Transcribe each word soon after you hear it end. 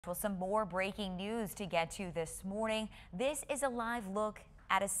Well, some more breaking news to get to this morning. This is a live look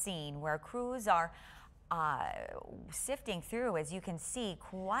at a scene where crews are sifting through, as you can see,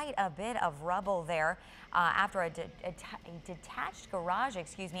 quite a bit of rubble there after a detached garage,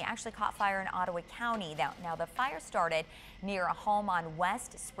 actually caught fire in Ottawa County. Now the fire started near a home on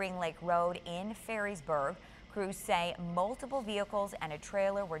West Spring Lake Road in Ferrysburg. Crews say multiple vehicles and a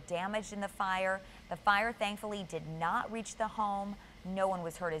trailer were damaged in the fire. The fire thankfully did not reach the home. No one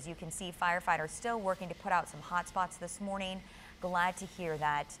was hurt. As you can see, firefighters still working to put out some hot spots this morning. Glad to hear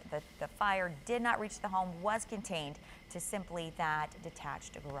that the fire did not reach the home, was contained to simply that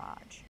detached garage.